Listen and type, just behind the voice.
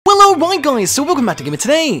Alright guys, so welcome back to Gamer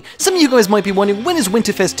Today. Some of you guys might be wondering, when is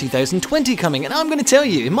Winterfest 2020 coming? And I'm going to tell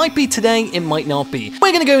you, it might be today, it might not be.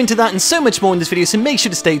 We're going to go into that and so much more in this video, so make sure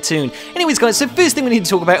to stay tuned. Anyways guys, so first thing we need to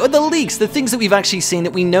talk about are the leaks, the things that we've actually seen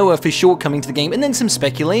that we know are for sure coming to the game, and then some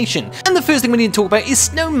speculation. And the first thing we need to talk about is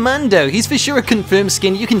Snowmando. He's for sure a confirmed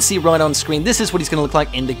skin, you can see right on screen. This is what he's going to look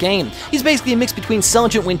like in the game. He's basically a mix between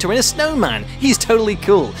Sergeant Winter and a snowman. He's totally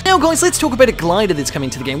cool. Now guys, let's talk about a glider that's coming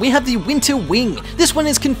to the game. We have the Winter Wing. This one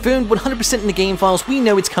is confirmed 100% in the game files. We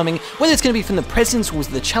know it's coming. Whether it's going to be from the presents or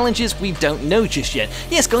the challenges, we don't know just yet.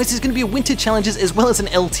 Yes guys, there's going to be a winter challenges as well as an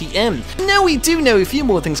LTM. Now we do know a few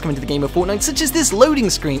more things coming to the game of Fortnite, such as this loading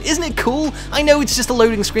screen. Isn't it cool? I know it's just a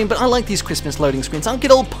loading screen, but I like these Christmas loading screens. I get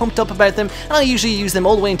all pumped up about them, and I usually use them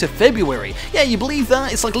all the way into February. Yeah, you believe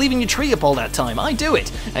that? It's like leaving your tree up all that time. I do it.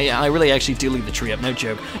 I really actually do leave the tree up, no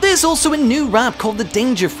joke. There's also a new rap called the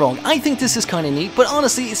Danger Frog. I think this is kind of neat, but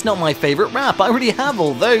honestly, it's not my favorite rap. I already have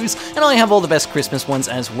all those, and I have all the best Christmas ones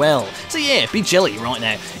as well. So yeah, be jelly right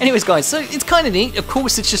now. Anyways guys, so it's kind of neat. Of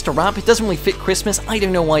course, it's just a wrap. It doesn't really fit Christmas. I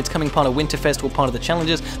don't know why it's coming part of Winterfest or part of the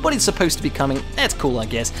challenges, but it's supposed to be coming. That's cool, I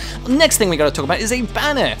guess. Next thing we got to talk about is a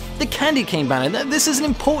banner. The candy cane banner. This is an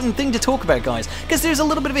important thing to talk about, guys, because there's a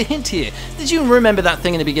little bit of a hint here. Did you remember that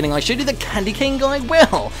thing in the beginning I showed you, the candy cane guy?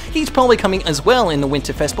 Well, he's probably coming as well in the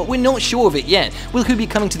Winterfest, but we're not sure of it yet. Will he be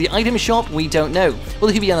coming to the item shop? We don't know. Will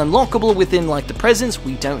he be unlockable within like the presents?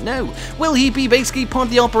 We don't know. Will he be basically part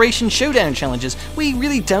of the Operation Snowdown challenges? We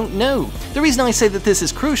really don't know. The reason I say that this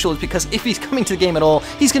is crucial is because if he's coming to the game at all,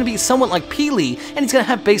 he's going to be somewhat like Peely, and he's going to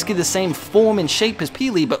have basically the same form and shape as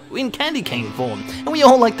Peely, but in candy cane form. And we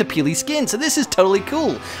all like the Peely skin, so this is totally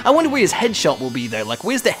cool. I wonder where his headshot will be though. Like,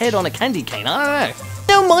 where's the head on a candy cane? I don't know.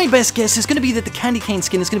 Now my best guess is going to be that the candy cane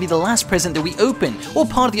skin is going to be the last present that we open, or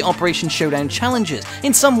part of the Operation Snowdown challenges,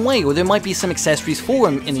 in some way, or there might be some accessories for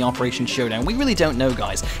him in the Operation Snowdown. We really don't know,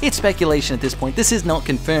 guys. It's speculation at this point. This is not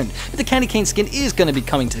confirmed. But the candy cane skin is going to be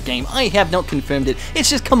coming to the game. I have not confirmed it. It's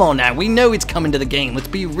just, come on now, we know it's coming to the game. Let's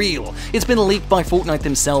be real. It's been leaked by Fortnite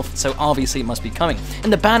themselves, so obviously it must be coming.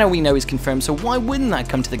 And the banner we know is confirmed, so why wouldn't that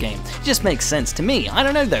come to the game? It just makes sense to me. I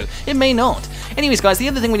don't know though. It may not. Anyways, guys, the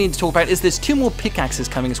other thing we need to talk about is there's 2 more pickaxes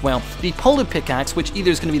coming as well. The polar pickaxe, which either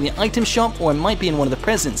is going to be in the item shop or it might be in one of the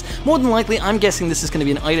presents. More than likely, I'm guessing this is going to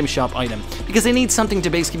be an item shop item, because they need something to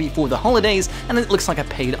basically be for the holidays, and it looks like a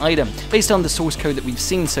paid item, based on the source code that we've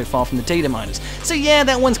seen so far from the data miners. So yeah,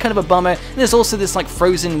 that one's kind of a bummer. And there's also this like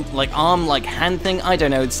frozen like arm like hand thing. I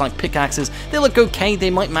don't know, it's like pickaxes. They look okay, they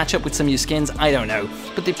might match up with some new skins, I don't know.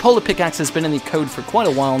 But the polar pickaxe has been in the code for quite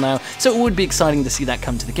a while now, so it would be exciting to see that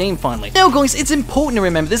come to the game finally. Now guys, it's important to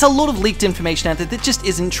remember there's a lot of leaked information out there that just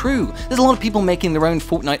isn't true. There's a lot of people making their own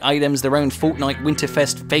Fortnite items, their own Fortnite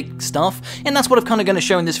Winterfest fake stuff, and that's what I'm kind of going to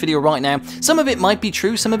show in this video right now. Some of it might be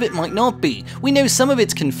true, some of it might not be. We know some of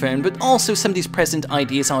it's confirmed, but also some of these present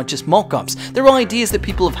ideas are just mock-ups. They're ideas that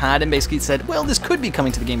people have had and basically said, well, this could be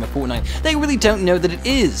coming to the game of Fortnite. They really don't know that it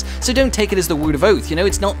is, so don't take it as the word of oath, you know,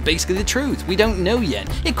 it's not basically the truth. We don't know yet.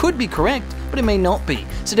 It could be correct, but it may not be,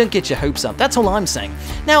 so don't get your hopes up. That's all I'm saying.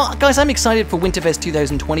 Now, guys, I'm excited for Winterfest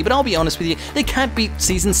 2020, but I'll be honest with you, they can't beat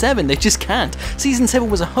Season 7. They just can't. Season 7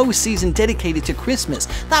 was a whole season dedicated to Christmas.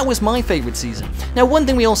 That was my favorite season. Now, one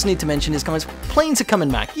thing we also need to mention is, guys, planes are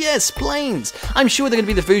coming back. Yes, planes. I'm sure they're going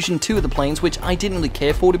to be the version 2 of the planes, which I didn't really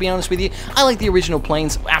care for, to be honest with you. I like the original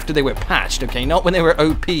planes after they were patched, okay? Not when they were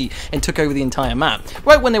OP and took over the entire map.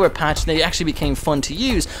 Right when they were patched, they actually became fun to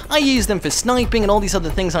use. I used them for sniping and all these other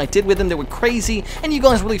things I did with them that were crazy, and you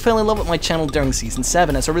guys really fell in love with my channel during Season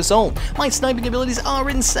 7 as a result. My sniping abilities are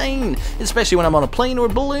insane, especially when I'm on a plane or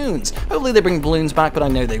balloons. Hopefully they bring balloons back, but I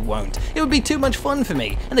know they won't. It would be too much fun for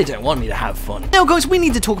me, and they don't want me to have fun. Now guys, we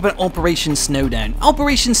need to talk about Operation Snowdown.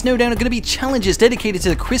 Operation Snowdown are going to be challenges dedicated to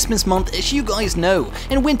the Christmas month, as you guys know,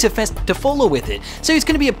 and Winterfest to follow with it. So it's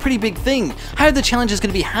going to be a pretty big thing. How the challenge is going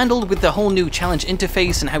to be handled with the whole new challenge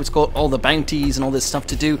interface and how it's got all the bounties and all this stuff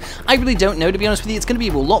to do, I really don't know, to be honest with you. It's going to be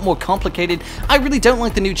a lot more complicated. I really don't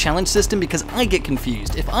like the new challenge system because I get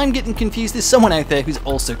confused. If I'm getting confused, there's someone out there who's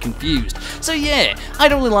also confused. So yeah, I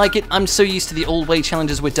don't really like it. I'm so used to the old way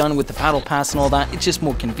challenges were done with the battle pass and all that. It's just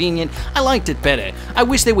more convenient. I liked it better. I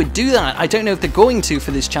wish they would do that. I don't know if they're going to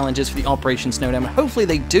for these challenges for the Operation Snowdown. Hopefully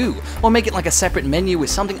they do, or make it like a separate menu with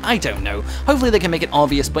something. I don't know. Hopefully they can make it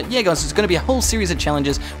obvious. But yeah guys, it's going to be a whole series of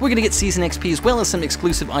challenges. We're going to get season XP as well as some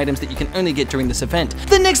exclusive items that you can only get during this event.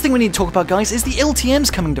 The next thing we need to talk about, guys, is the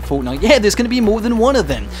LTMs coming to Fortnite. Yeah, there's going to be more than one of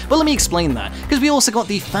them. But let me explain that, because we also got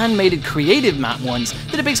the fan-made creative map ones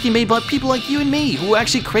that are basically made by people like you and me, who are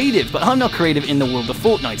actually creative, but I'm not creative in the world of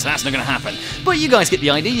Fortnite, so that's not going to happen. But you guys get the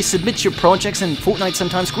idea. You submit your projects and Fortnite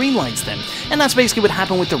sometimes greenlights them. And that's basically what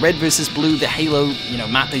happened with the Red vs. Blue, the Halo,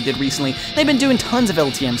 map they did recently. They've been doing tons of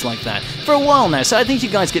LTMs like that for a while now, so I think you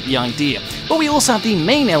guys get the idea. But we also have the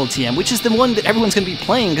main LTM, which is the one that everyone's going to be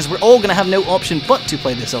playing, because we're all going to have no option but to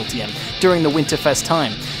play this LTM during the Winterfest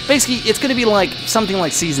time. Basically, it's going to be like something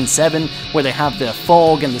like Season 7, where they have the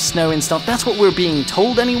fog and the snow and stuff. That's what we're being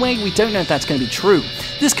told anyway. We don't know if that's going to be true.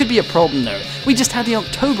 This could be a problem though. We just had the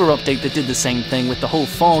October update that did the same thing with the whole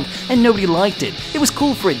fog, and nobody liked it. It was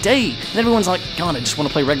cool for a day, and everyone's like, God, I just want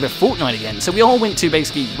to play regular Fortnite again. So we all went to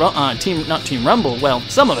basically Team Rumble. Well,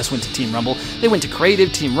 some of us went to Team Rumble. They went to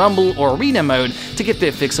Creative, Team Rumble, or Arena mode to get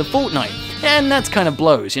their fix of Fortnite. And that's kind of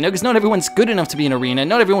blows, because not everyone's good enough to be in Arena.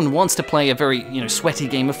 Not everyone wants to play a very, sweaty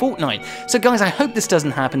game of Fortnite. So guys, I hope this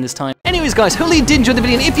doesn't happen this time. Anyways guys, hopefully you did enjoy the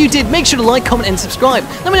video, and if you did, make sure to like, comment, and subscribe.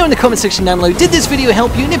 Let me know in the comment section down below, did this video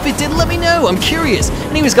help you? And if it did, let me know, I'm curious.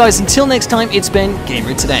 Anyways guys, until next time, it's been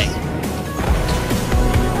Gamer Today.